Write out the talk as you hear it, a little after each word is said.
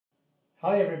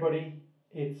Hi everybody,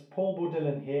 it's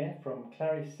Bourdillon here from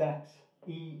ClariSax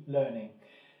ELearning.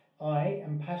 I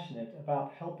am passionate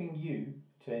about helping you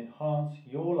to enhance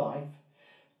your life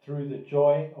through the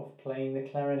joy of playing the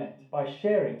clarinet by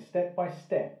sharing step by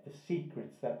step the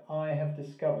secrets that I have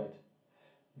discovered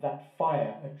that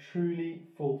fire a truly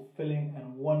fulfilling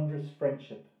and wondrous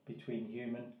friendship between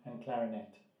human and clarinet.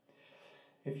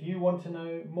 If you want to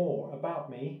know more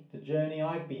about me, the journey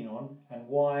I've been on, and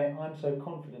why I'm so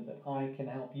confident that I can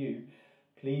help you,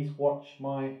 please watch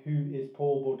my Who is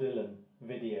Paul Bourdillon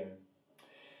video.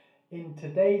 In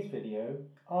today's video,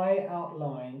 I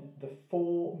outline the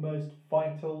 4 most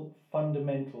vital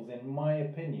fundamentals, in my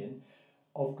opinion,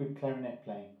 of good clarinet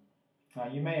playing. Now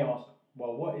you may ask,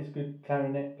 well, what is good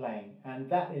clarinet playing? And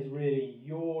that is really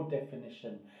your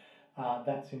definition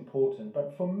that's important.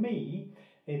 But for me,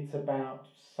 it's about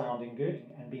sounding good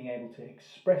and being able to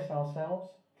express ourselves,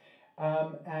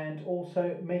 and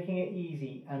also making it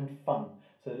easy and fun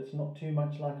so that it's not too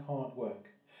much like hard work,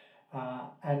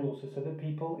 and also so that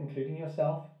people, including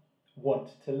yourself, want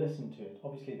to listen to it.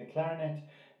 Obviously the clarinet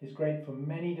is great for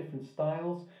many different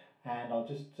styles, and I'll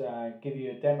just give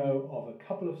you a demo of a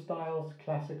couple of styles: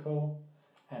 classical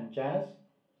and jazz.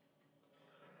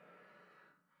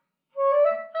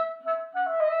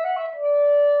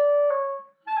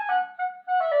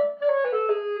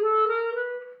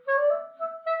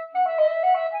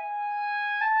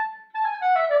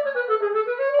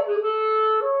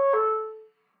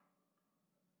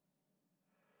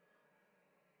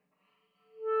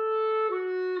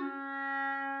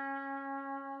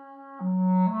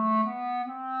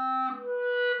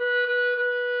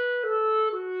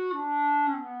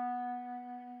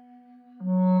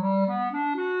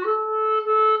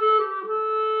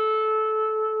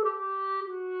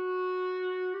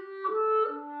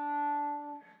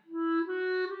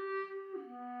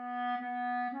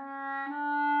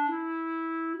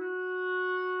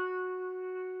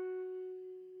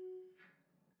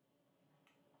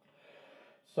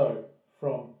 So,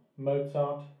 from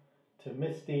Mozart to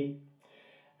Misty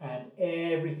and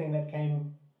everything that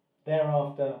came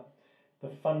thereafter,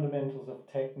 the fundamentals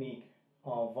of technique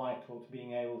are vital to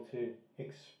being able to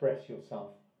express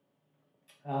yourself.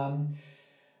 I'm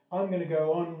going to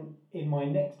go on in my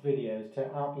next videos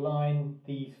to outline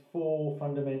these 4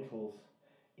 fundamentals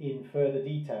in further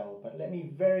detail, but let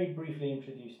me very briefly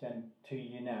introduce them to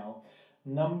you now.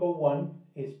 Number 1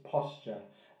 is posture,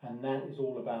 and that is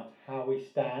all about how we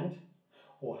stand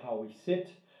or how we sit,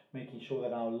 making sure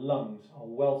that our lungs are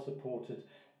well supported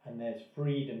and there's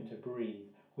freedom to breathe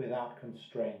without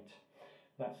constraint.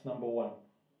 That's number 1.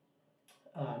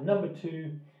 Number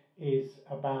 2 is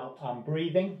about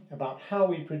breathing, about how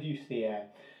we produce the air,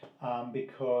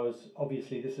 because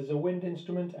obviously this is a wind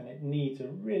instrument and it needs a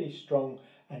really strong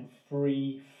and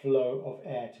free flow of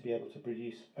air to be able to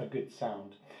produce a good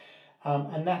sound.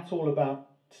 And that's all about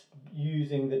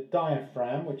using the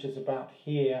diaphragm, which is about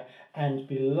here and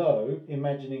below,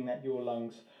 imagining that your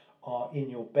lungs are in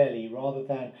your belly rather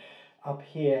than up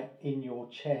here in your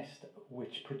chest,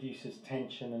 which produces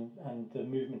tension and the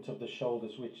movement of the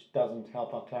shoulders, which doesn't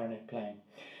help our clarinet playing.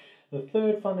 The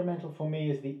third fundamental for me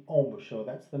is the embouchure.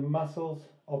 That's the muscles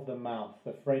of the mouth.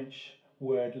 The French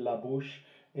word la bouche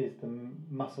is the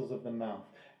muscles of the mouth,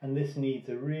 and this needs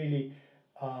a really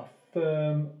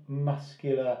firm,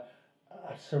 muscular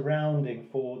surrounding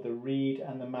for the reed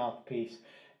and the mouthpiece.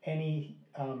 Any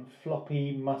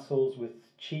floppy muscles with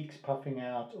cheeks puffing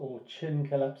out or chin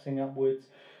collapsing upwards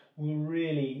will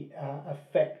really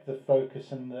affect the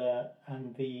focus and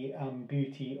the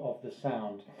beauty of the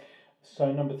sound.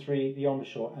 So number 3, the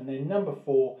embouchure, and then number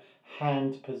 4,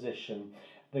 hand position.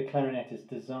 The clarinet is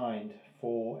designed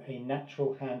for a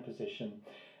natural hand position.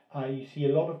 You see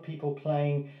a lot of people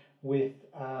playing with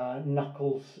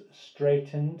knuckles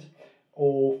straightened,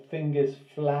 or fingers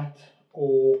flat,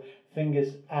 or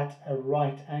fingers at a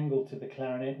right angle to the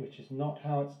clarinet, which is not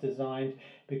how it's designed,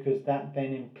 because that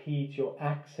then impedes your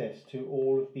access to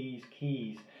all of these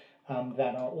keys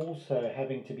that are also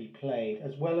having to be played.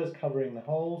 As well as covering the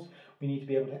holes, we need to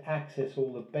be able to access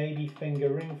all the baby finger,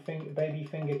 baby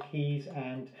finger keys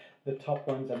and the top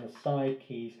ones and the side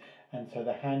keys, and so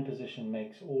the hand position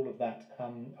makes all of that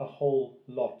a whole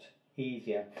lot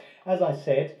easier. As I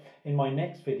said, in my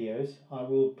next videos I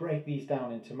will break these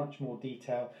down into much more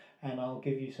detail, and I'll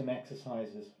give you some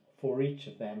exercises for each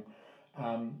of them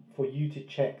for you to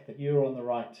check that you're on the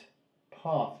right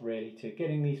path, really, to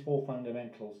getting these 4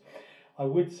 fundamentals. I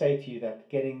would say to you that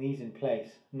getting these in place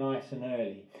nice and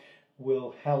early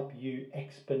will help you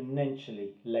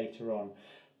exponentially later on.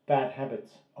 Bad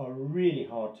habits are really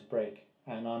hard to break,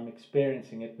 and I'm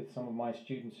experiencing it with some of my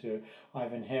students who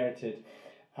I've inherited.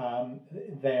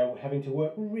 They're having to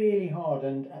work really hard,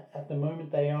 and at the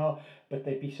moment they are, but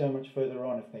they'd be so much further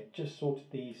on if they just sorted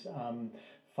these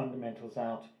fundamentals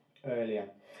out earlier.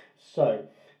 So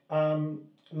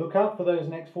look out for those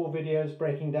next 4 videos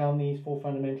breaking down these 4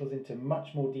 fundamentals into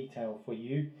much more detail for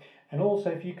you. And also,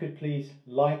 if you could please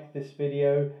like this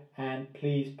video, and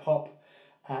please pop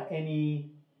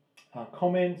any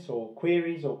comments or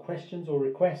queries or questions or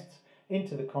requests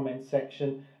into the comments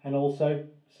section, and also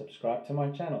subscribe to my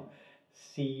channel.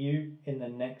 See you in the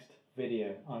next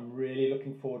video. I'm really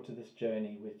looking forward to this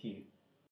journey with you.